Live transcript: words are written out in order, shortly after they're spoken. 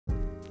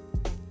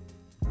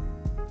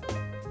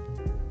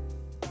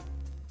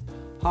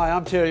Hi,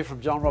 I'm Terry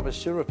from John Roberts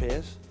Shoe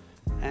Repairs,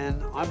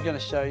 and I'm going to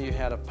show you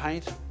how to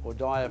paint or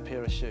dye a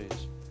pair of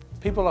shoes.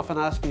 People often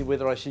ask me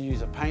whether I should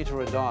use a paint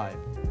or a dye.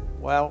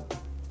 Well,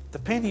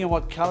 depending on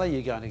what colour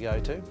you're going to go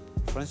to,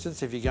 for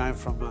instance, if you're going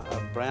from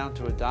a brown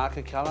to a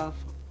darker colour,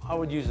 I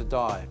would use a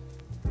dye.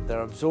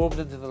 They're absorbed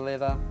into the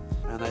leather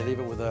and they leave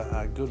it with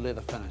a good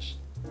leather finish.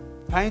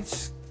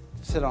 Paints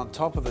sit on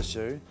top of the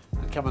shoe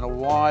and come in a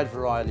wide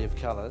variety of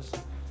colours,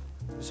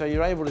 so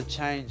you're able to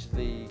change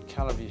the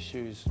colour of your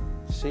shoes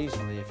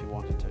seasonally if you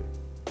wanted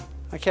to.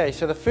 Okay,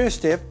 so the first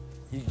step,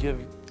 you give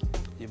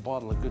your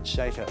bottle a good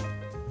shake up.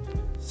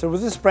 So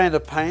with this brand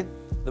of paint,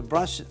 the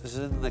brush is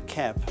in the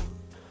cap.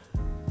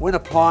 When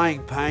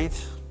applying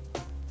paint,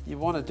 you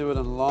want to do it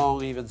in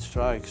long, even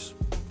strokes.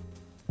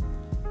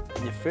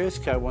 And your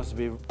first coat wants to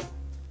be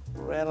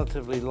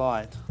relatively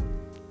light.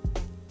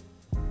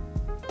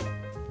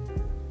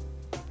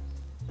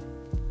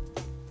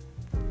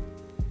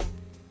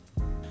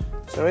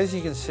 So as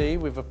you can see,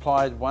 we've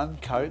applied one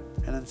coat,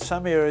 and in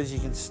some areas you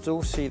can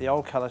still see the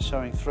old colour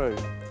showing through.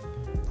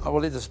 I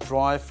will let this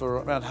dry for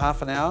around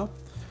half an hour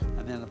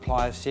and then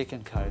apply a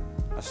second coat.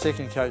 A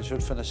second coat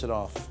should finish it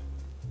off.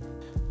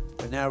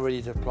 We're now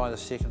ready to apply the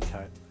second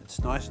coat. It's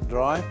nice and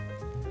dry.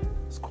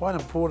 It's quite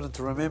important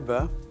to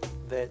remember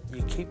that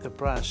you keep the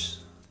brush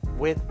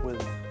wet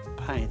with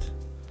paint.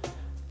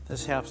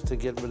 This helps to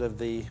get rid of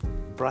the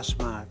brush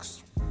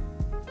marks.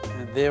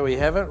 And there we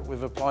have it.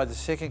 We've applied the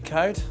second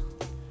coat.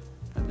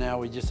 And now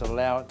we just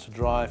allow it to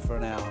dry for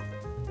an hour.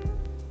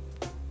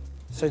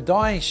 So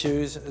dyeing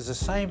shoes is the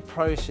same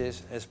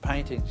process as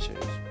painting shoes.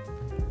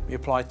 We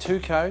apply 2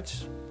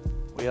 coats,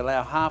 we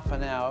allow half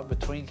an hour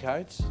between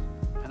coats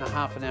and a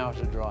half an hour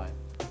to dry.